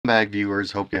back,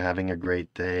 viewers. Hope you're having a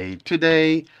great day.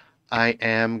 Today, I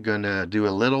am gonna do a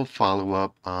little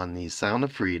follow-up on the Sound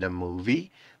of Freedom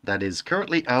movie that is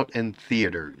currently out in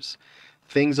theaters.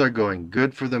 Things are going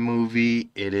good for the movie.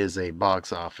 It is a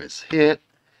box office hit.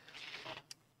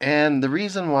 And the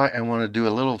reason why I want to do a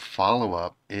little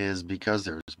follow-up is because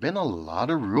there's been a lot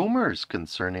of rumors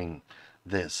concerning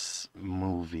this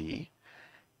movie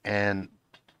and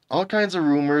all kinds of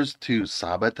rumors to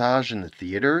sabotage in the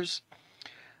theaters.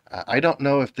 I don't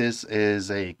know if this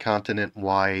is a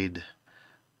continent-wide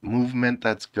movement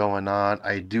that's going on.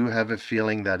 I do have a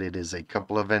feeling that it is a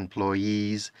couple of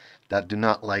employees that do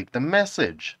not like the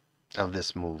message of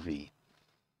this movie.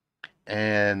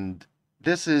 And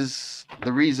this is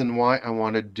the reason why I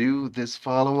want to do this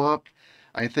follow-up.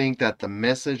 I think that the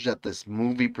message that this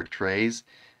movie portrays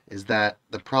is that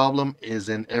the problem is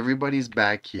in everybody's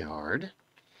backyard.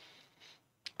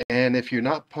 And if you're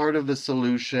not part of the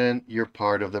solution, you're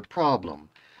part of the problem.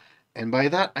 And by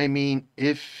that, I mean,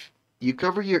 if you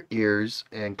cover your ears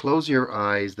and close your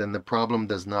eyes, then the problem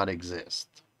does not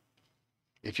exist.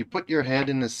 If you put your head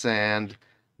in the sand,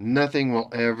 nothing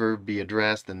will ever be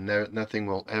addressed and nothing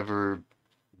will ever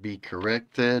be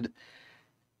corrected.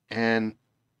 And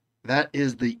that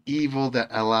is the evil that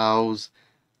allows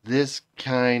this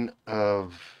kind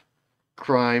of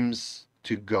crimes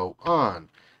to go on.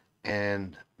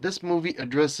 And this movie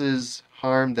addresses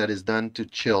harm that is done to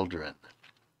children.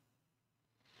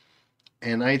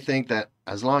 And I think that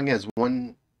as long as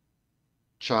one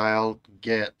child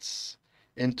gets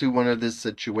into one of this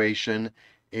situation,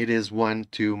 it is one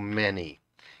too many.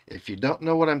 If you don't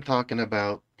know what I'm talking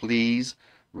about, please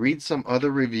read some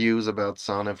other reviews about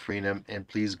Sound of Freedom and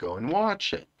please go and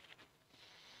watch it.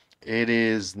 It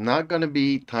is not going to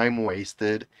be time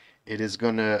wasted. It is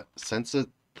going to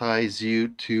sensitize you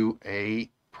to a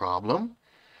problem.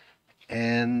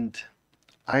 And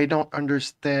I don't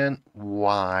understand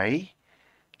why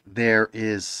there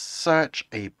is such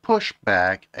a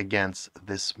pushback against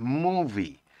this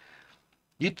movie.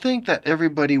 You'd think that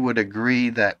everybody would agree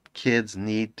that kids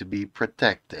need to be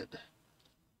protected.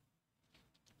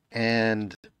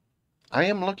 And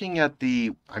I'm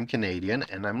Canadian,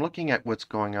 and I'm looking at what's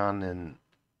going on in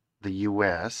the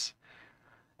US,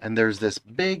 and there's this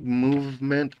big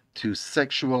movement to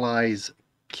sexualize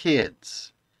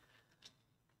kids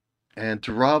and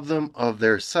to rob them of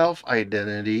their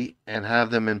self-identity and have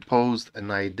them imposed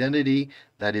an identity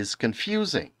that is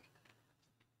confusing.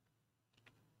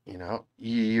 You know,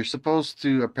 you're supposed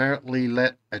to apparently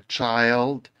let a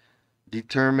child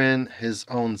determine his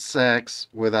own sex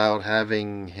without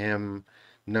having him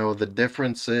know the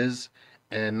differences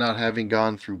and not having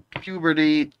gone through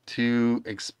puberty to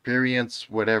experience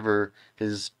whatever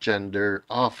his gender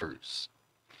offers.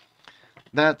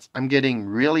 I'm getting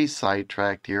really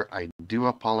sidetracked here. I do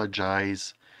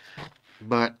apologize.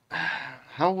 But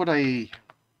the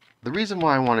reason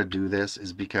why I want to do this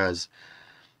is because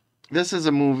this is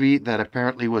a movie that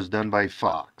apparently was done by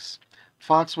Fox.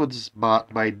 Fox was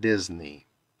bought by Disney.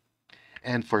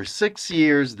 And for 6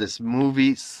 years, this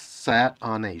movie sat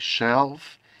on a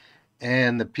shelf,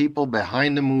 and the people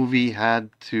behind the movie had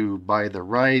to buy the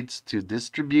rights to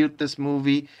distribute this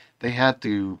movie. They had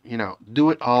to,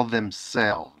 do it all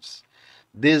themselves.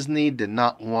 Disney did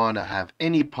not want to have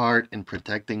any part in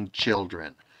protecting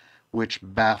children, which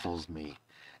baffles me.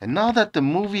 And now that the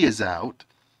movie is out,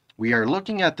 we are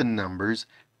looking at the numbers.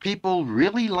 People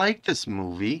really like this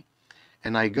movie.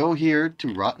 And I go here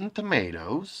to Rotten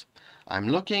Tomatoes. I'm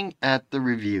looking at the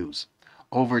reviews.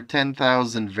 Over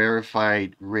 10,000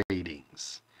 verified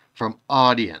ratings from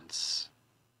audience.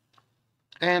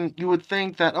 And you would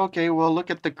think that, okay, well,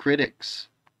 look at the critics.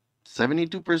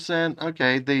 72%,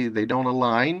 okay, they don't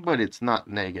align, but it's not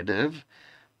negative.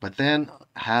 But then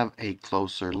have a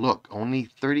closer look. Only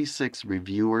 36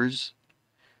 reviewers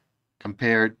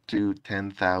compared to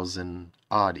 10,000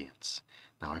 audience.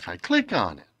 Now, if I click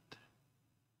on it,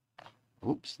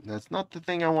 oops, that's not the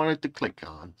thing I wanted to click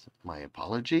on. My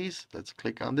apologies. Let's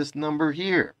click on this number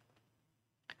here.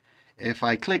 If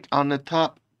I click on the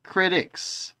top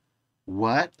critics,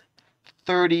 what?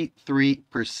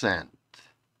 33%.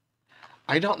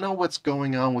 I don't know what's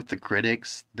going on with the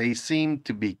critics. They seem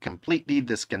to be completely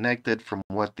disconnected from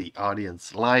what the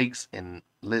audience likes and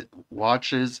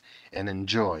watches and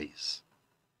enjoys.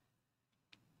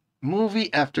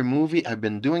 Movie after movie, I've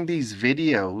been doing these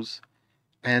videos,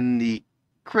 and the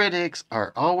critics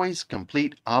are always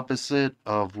complete opposite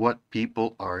of what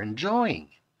people are enjoying.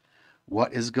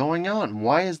 What is going on?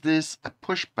 Why is this a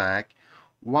pushback?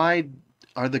 Why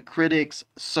are the critics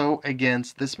so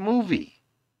against this movie?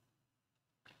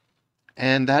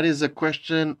 And that is a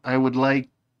question I would like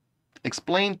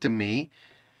explain to me.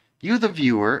 You, the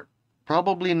viewer,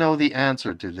 probably know the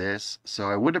answer to this, so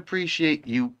I would appreciate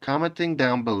you commenting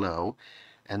down below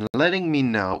and letting me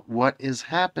know what is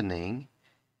happening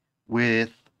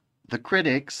with the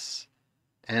critics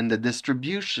and the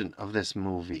distribution of this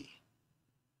movie.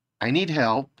 I need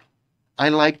help. I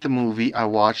liked the movie. I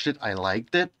watched it. I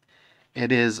liked it.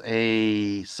 It is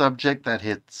a subject that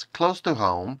hits close to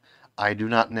home. I do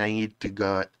not need to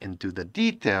go into the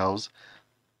details,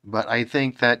 but I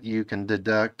think that you can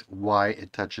deduct why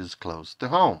it touches close to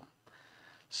home.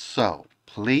 So,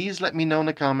 please let me know in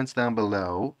the comments down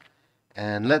below,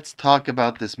 and let's talk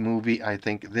about this movie. I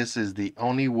think this is the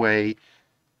only way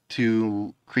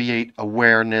to create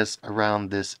awareness around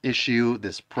this issue,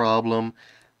 this problem,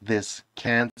 this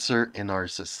cancer in our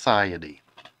society.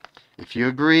 If you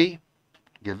agree,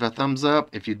 give a thumbs up.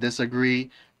 If you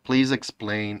disagree, please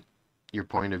explain your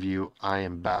point of view. I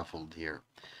am baffled here.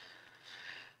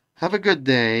 Have a good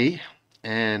day,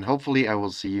 and hopefully I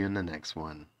will see you in the next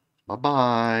one.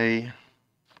 Bye-bye.